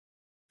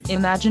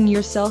Imagine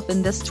yourself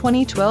in this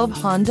 2012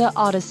 Honda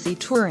Odyssey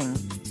Touring.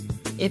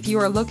 If you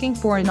are looking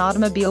for an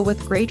automobile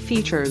with great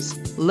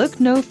features, look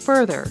no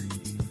further.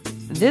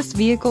 This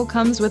vehicle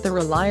comes with a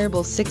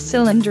reliable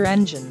 6-cylinder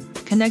engine,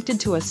 connected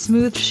to a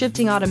smooth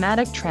shifting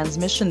automatic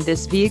transmission.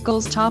 This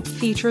vehicle's top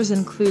features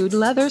include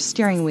leather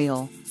steering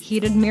wheel,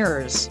 heated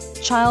mirrors,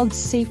 child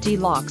safety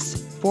locks,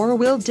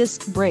 4-wheel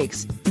disc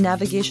brakes,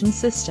 navigation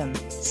system,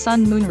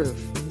 sun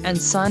moonroof, and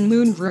sun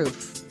moon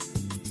roof.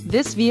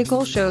 This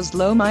vehicle shows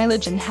low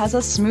mileage and has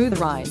a smooth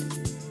ride.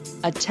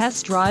 A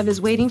test drive is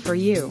waiting for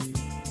you.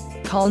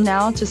 Call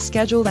now to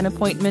schedule an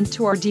appointment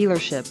to our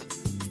dealership.